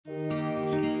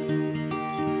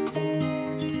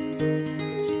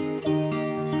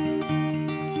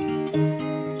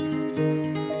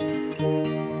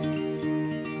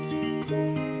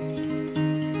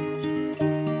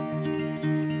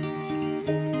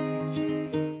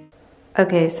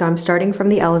Okay, so I'm starting from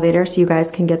the elevator so you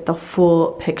guys can get the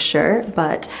full picture,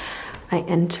 but I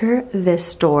enter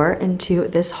this door into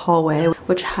this hallway,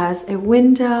 which has a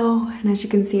window, and as you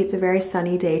can see, it's a very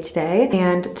sunny day today.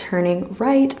 And turning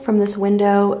right from this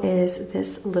window is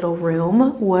this little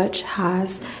room, which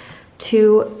has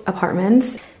 2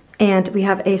 apartments. And we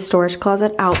have a storage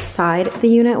closet outside the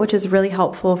unit, which is really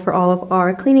helpful for all of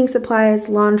our cleaning supplies,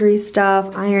 laundry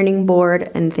stuff, ironing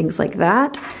board, and things like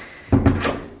that.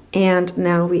 And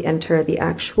now we enter the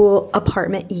actual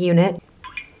apartment unit.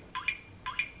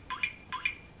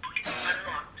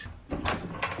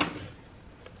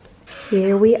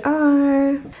 Here we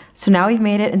are. So now we've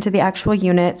made it into the actual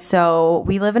unit. So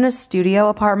we live in a studio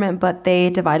apartment, but they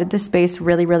divided the space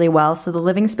really, really well. So the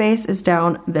living space is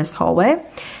down this hallway,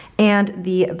 and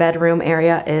the bedroom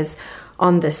area is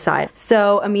on this side.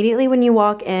 So immediately when you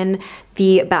walk in,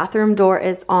 the bathroom door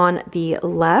is on the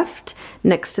left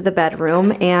next to the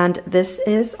bedroom, and this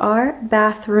is our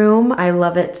bathroom. I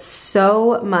love it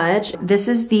so much. This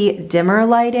is the dimmer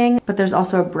lighting, but there's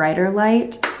also a brighter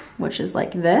light, which is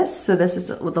like this. So this is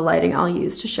the lighting I'll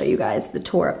use to show you guys the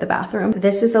tour of the bathroom.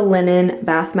 This is a linen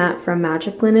bath mat from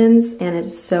Magic Linens, and it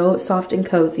is so soft and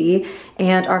cozy.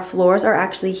 And our floors are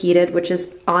actually heated, which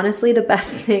is honestly the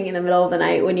best thing in the middle of the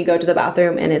night when you go to the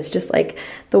bathroom and it's just like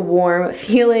the warm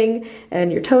feeling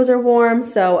and your toes are warm.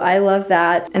 So I love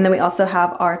that. And then we also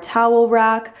have our towel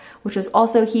rack, which is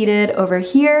also heated over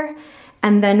here.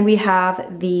 And then we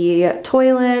have the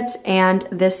toilet and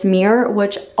this mirror,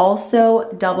 which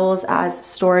also doubles as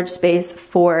storage space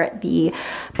for the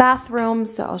bathroom.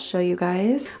 So I'll show you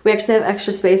guys. We actually have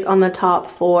extra space on the top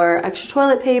for extra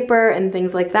toilet paper and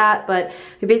things like that, but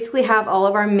we basically have all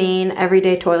of our main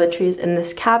everyday toiletries in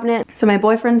this cabinet. So my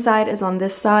boyfriend's side is on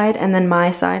this side, and then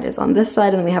my side is on this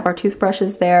side, and then we have our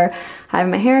toothbrushes there. I have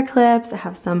my hair clips, I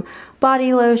have some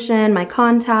body lotion, my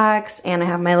contacts, and I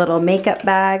have my little makeup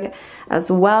bag as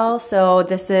well. So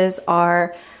this is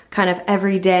our kind of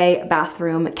everyday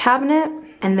bathroom cabinet.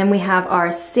 And then we have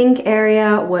our sink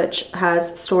area, which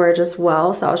has storage as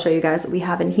well. So I'll show you guys what we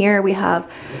have in here. We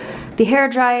have the hair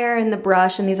dryer and the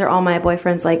brush, and these are all my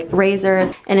boyfriend's like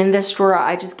razors. And in this drawer,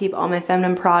 I just keep all my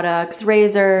feminine products,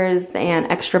 razors,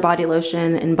 and extra body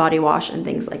lotion and body wash and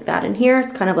things like that in here.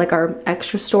 It's kind of like our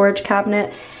extra storage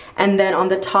cabinet. And then on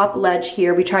the top ledge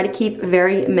here, we try to keep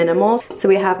very minimal. So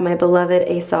we have my beloved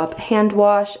Aesop hand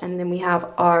wash, and then we have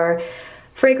our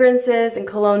fragrances and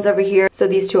colognes over here. So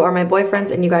these 2 are my boyfriend's,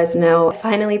 and you guys know I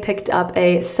finally picked up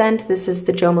a scent. This is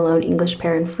the Jo Malone English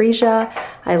Pear and Freesia.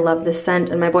 I love this scent,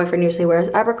 and my boyfriend usually wears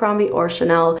Abercrombie or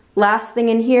Chanel. Last thing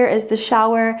in here is the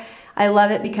shower. I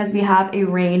love it because we have a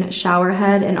rain shower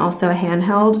head and also a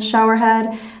handheld shower head.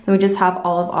 Then we just have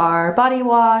all of our body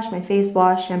wash, my face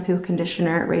wash, shampoo,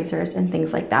 conditioner, razors, and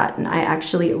things like that. And I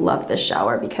actually love this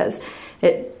shower because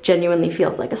it genuinely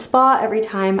feels like a spa every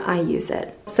time I use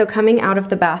it. So coming out of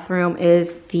the bathroom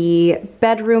is the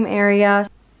bedroom area.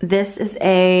 This is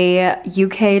a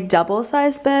UK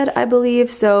double-sized bed, I believe.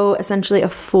 So essentially a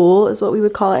full is what we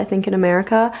would call it, I think, in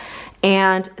America.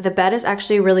 And the bed is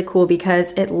actually really cool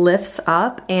because it lifts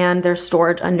up and there's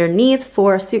storage underneath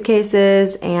for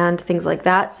suitcases and things like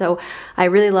that. So I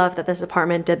really love that this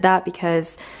apartment did that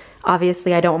because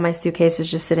obviously I don't want my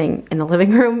suitcases just sitting in the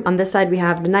living room. On this side we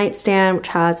have the nightstand, which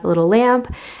has a little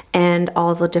lamp and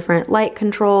all the different light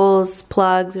controls,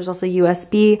 plugs. There's also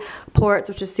USB ports,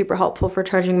 which is super helpful for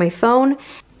charging my phone.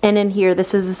 And in here,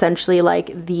 this is essentially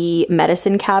like the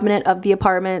medicine cabinet of the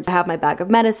apartment. I have my bag of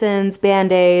medicines,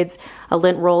 Band-Aids, a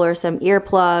lint roller, some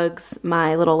earplugs,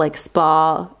 my little like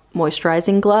spa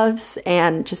moisturizing gloves,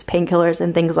 and just painkillers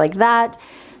and things like that.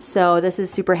 So this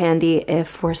is super handy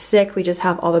if we're sick. We just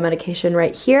have all the medication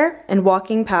right here. And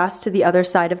walking past to the other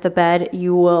side of the bed,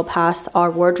 you will pass our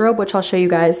wardrobe, which I'll show you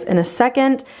guys in a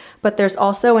second. But there's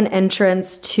also an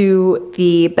entrance to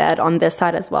the bed on this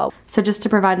side as well. So just to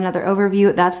provide another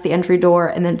overview, that's the entry door,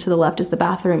 and then to the left is the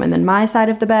bathroom, and then my side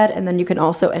of the bed, and then you can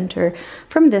also enter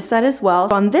from this side as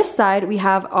well. On this side, we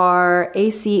have our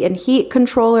AC and heat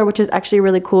controller, which is actually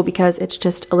really cool because it's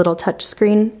just a little touch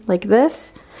screen like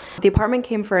this. The apartment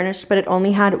came furnished, but it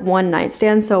only had one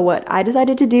nightstand, so what I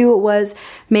decided to do was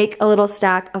make a little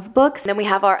stack of books. Then we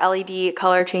have our LED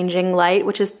color changing light,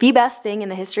 which is the best thing in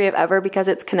the history of ever because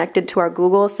it's connected to our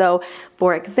Google. So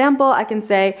for example, I can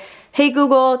say, hey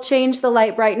Google, change the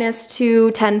light brightness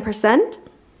to 10%.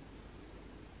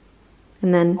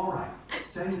 And then... All right,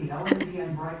 setting the LED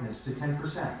and brightness to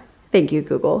 10%. Thank you,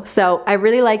 Google. So I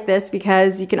really like this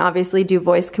because you can obviously do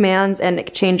voice commands and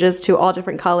it changes to all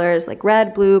different colors like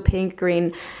red, blue, pink,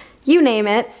 green, you name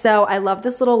it. So I love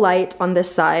this little light on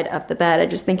this side of the bed. I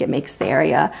just think it makes the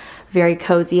area very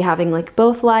cozy having like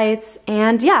both lights.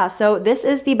 And yeah, so this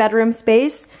is the bedroom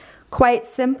space. Quite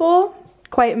simple,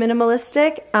 quite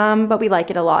minimalistic, but we like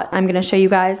it a lot. I'm gonna show you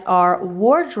guys our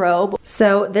wardrobe.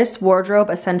 So this wardrobe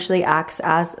essentially acts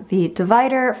as the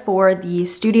divider for the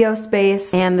studio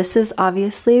space. And this is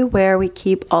obviously where we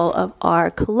keep all of our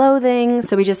clothing.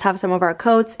 So we just have some of our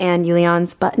coats and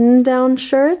Yulian's button-down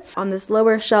shirts. On this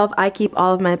lower shelf, I keep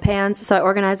all of my pants. So I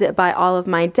organize it by all of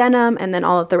my denim and then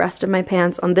all of the rest of my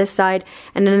pants on this side.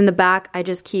 And then in the back, I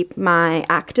just keep my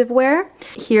activewear.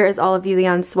 Here is all of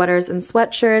Yulian's sweaters and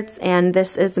sweatshirts, and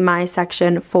this is my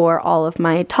section for all of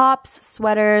my tops,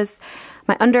 sweaters,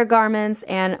 my undergarments,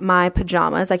 and my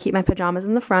pajamas. I keep my pajamas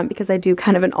in the front because I do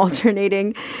kind of an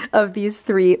alternating of these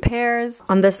three pairs.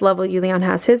 On this level, Yulian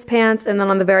has his pants, and then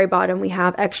on the very bottom, we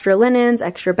have extra linens,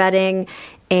 extra bedding,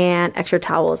 and extra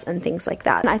towels and things like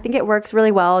that. And I think it works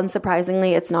really well, and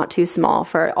surprisingly, it's not too small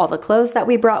for all the clothes that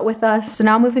we brought with us. So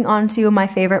now moving on to my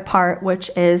favorite part,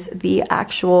 which is the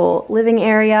actual living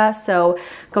area. So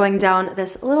going down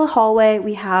this little hallway,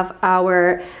 we have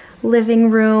our living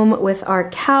room with our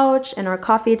couch and our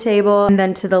coffee table. And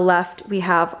then to the left, we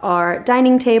have our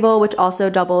dining table, which also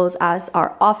doubles as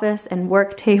our office and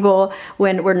work table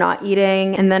when we're not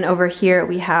eating. And then over here,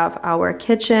 we have our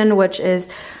kitchen, which is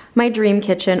my dream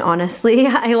kitchen, honestly.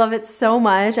 I love it so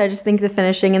much. I just think the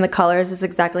finishing and the colors is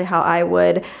exactly how I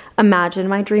would imagine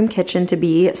my dream kitchen to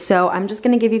be. So I'm just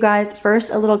gonna give you guys first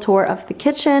a little tour of the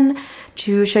kitchen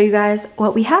to show you guys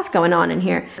what we have going on in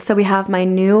here. So we have my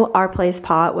new Our Place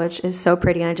pot, which is so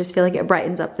pretty, and I just feel like it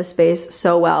brightens up the space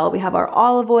so well. We have our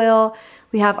olive oil,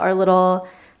 we have our little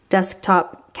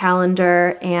desktop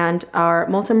calendar, and our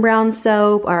Molten Brown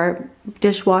soap, our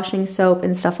dishwashing soap,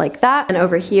 and stuff like that. And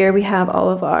over here we have all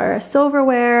of our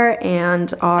silverware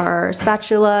and our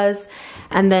spatulas.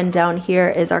 And then down here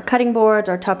is our cutting boards,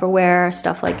 our Tupperware,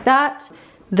 stuff like that.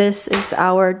 This is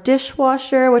our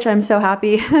dishwasher, which I'm so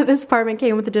happy this apartment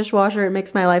came with a dishwasher. It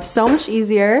makes my life so much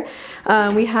easier.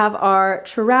 We have our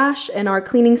trash and our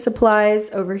cleaning supplies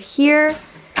over here.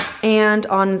 And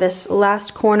on this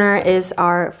last corner is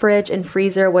our fridge and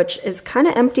freezer, which is kind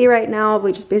of empty right now.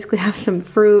 We just basically have some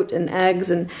fruit and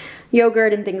eggs and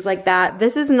yogurt and things like that.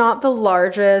 This is not the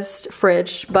largest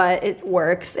fridge, but it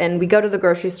works, and we go to the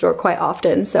grocery store quite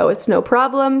often, so it's no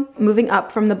problem. Moving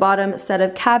up from the bottom set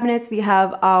of cabinets, we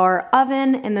have our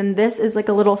oven, and then this is like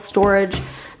a little storage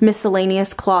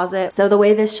miscellaneous closet. So the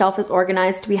way this shelf is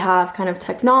organized, we have kind of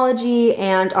technology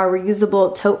and our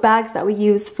reusable tote bags that we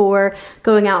use for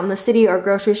going out in the city or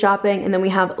grocery shopping, and then we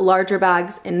have larger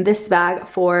bags in this bag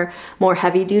for more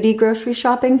heavy-duty grocery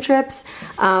shopping trips.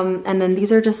 And then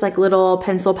these are just like little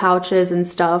pencil pouches and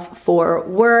stuff for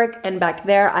work, and back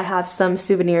there I have some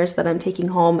souvenirs that I'm taking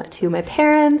home to my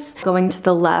parents. Going to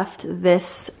the left,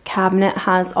 this cabinet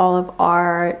has all of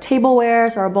our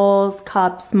tablewares, our bowls,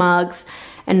 cups, mugs,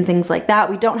 and things like that.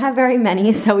 We don't have very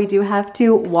many, so we do have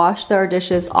to wash our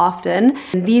dishes often.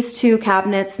 And these two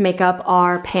cabinets make up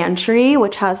our pantry,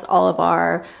 which has all of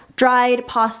our dried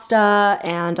pasta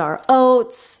and our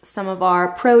oats, some of our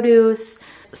produce,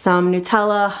 some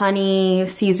Nutella, honey,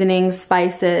 seasonings,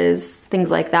 spices, things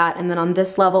like that. And then on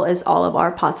this level is all of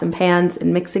our pots and pans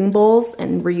and mixing bowls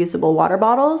and reusable water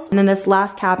bottles. And then this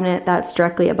last cabinet that's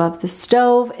directly above the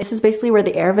stove, this is basically where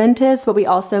the air vent is, but we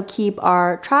also keep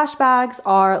our trash bags,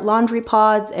 our laundry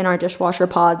pods, and our dishwasher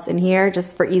pods in here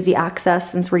just for easy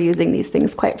access since we're using these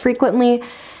things quite frequently.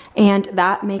 And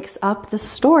that makes up the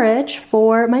storage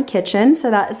for my kitchen.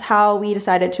 So that is how we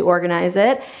decided to organize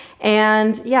it.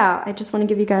 And yeah, I just want to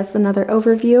give you guys another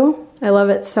overview. I love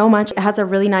it so much. It has a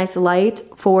really nice light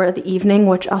for the evening,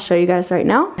 which I'll show you guys right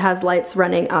now. It has lights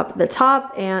running up the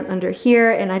top and under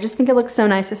here, and I just think it looks so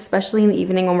nice, especially in the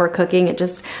evening when we're cooking. It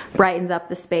just brightens up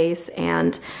the space,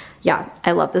 and yeah,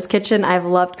 I love this kitchen. I've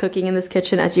loved cooking in this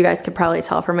kitchen, as you guys could probably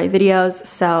tell from my videos,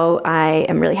 so I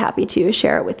am really happy to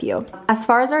share it with you. As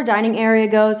far as our dining area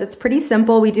goes, it's pretty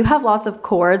simple. We do have lots of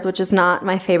cords, which is not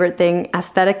my favorite thing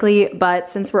aesthetically, but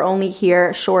since we're only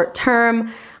here short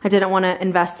term, I didn't want to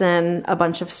invest in a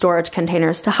bunch of storage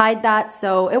containers to hide that,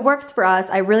 so it works for us.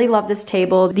 I really love this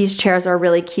table. These chairs are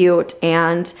really cute,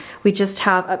 and we just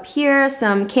have up here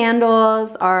some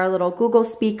candles, our little Google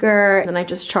speaker, and I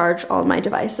just charge all my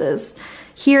devices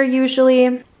here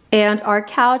usually. And our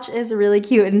couch is really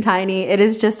cute and tiny. It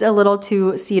is just a little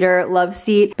 2-seater love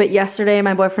seat. But yesterday,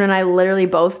 my boyfriend and I literally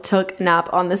both took a nap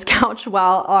on this couch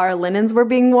while our linens were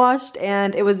being washed,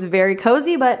 and it was very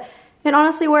cozy, but it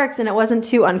honestly works, and it wasn't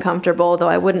too uncomfortable, though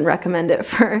I wouldn't recommend it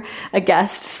for a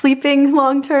guest sleeping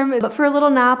long term. But for a little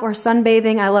nap or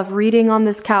sunbathing, I love reading on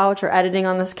this couch or editing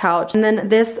on this couch. And then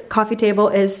this coffee table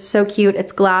is so cute.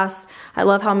 It's glass. I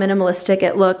love how minimalistic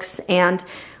it looks, and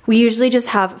we usually just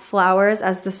have flowers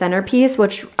as the centerpiece,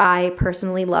 which I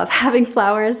personally love having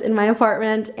flowers in my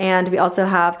apartment. And we also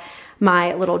have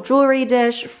my little jewelry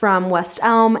dish from West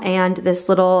Elm and this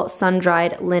little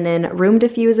sun-dried linen room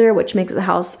diffuser, which makes the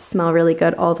house smell really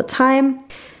good all the time.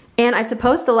 And I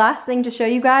suppose the last thing to show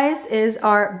you guys is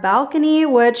our balcony,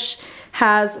 which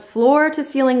has floor to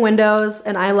ceiling windows,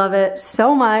 and I love it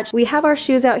so much. We have our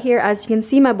shoes out here. As you can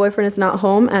see, my boyfriend is not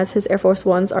home as his Air Force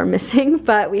Ones are missing,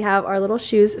 but we have our little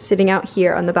shoes sitting out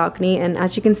here on the balcony, and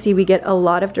as you can see, we get a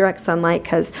lot of direct sunlight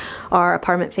because our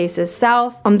apartment faces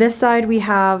south. On this side, we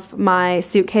have my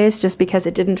suitcase just because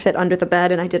it didn't fit under the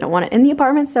bed and I didn't want it in the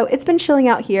apartment, so it's been chilling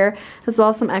out here, as well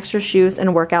as some extra shoes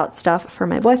and workout stuff for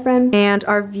my boyfriend. And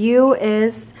our view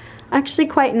is actually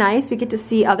quite nice. We get to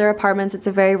see other apartments. It's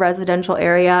a very residential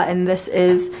area, and this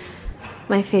is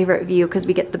my favorite view because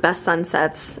we get the best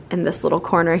sunsets in this little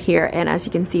corner here. And as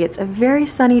you can see, it's a very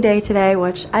sunny day today,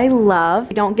 which I love.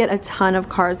 We don't get a ton of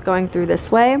cars going through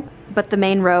this way, but the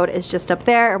main road is just up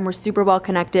there, and we're super well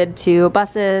connected to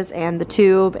buses and the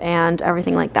tube and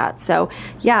everything like that. So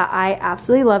yeah, I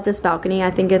absolutely love this balcony.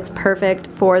 I think it's perfect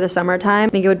for the summertime. I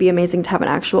think it would be amazing to have an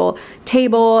actual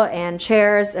table and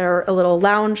chairs or a little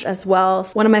lounge as well.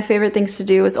 So one of my favorite things to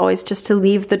do is always just to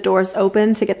leave the doors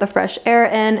open to get the fresh air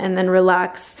in and then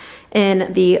relax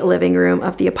in the living room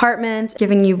of the apartment.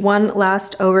 Giving you one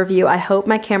last overview. I hope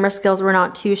my camera skills were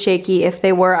not too shaky. If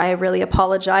they were, I really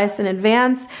apologize in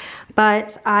advance.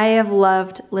 But I have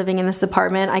loved living in this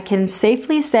apartment. I can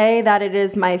safely say that it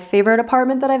is my favorite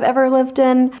apartment that I've ever lived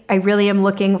in. I really am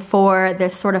looking for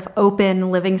this sort of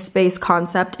open living space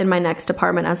concept in my next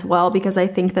apartment as well, because I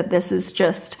think that this is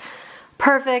just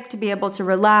perfect to be able to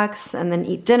relax and then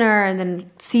eat dinner and then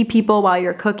see people while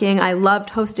you're cooking. I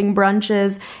loved hosting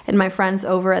brunches and my friends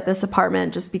over at this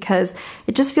apartment just because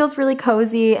it just feels really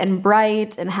cozy and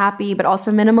bright and happy, but also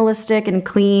minimalistic and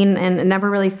clean, and it never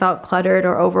really felt cluttered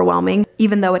or overwhelming,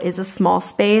 even though it is a small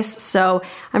space. So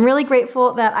I'm really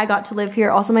grateful that I got to live here.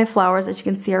 Also, my flowers, as you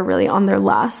can see, are really on their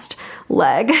last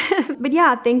leg. But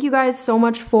yeah, thank you guys so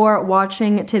much for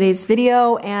watching today's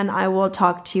video, and I will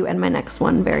talk to you in my next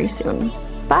one very soon.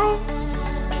 Bye!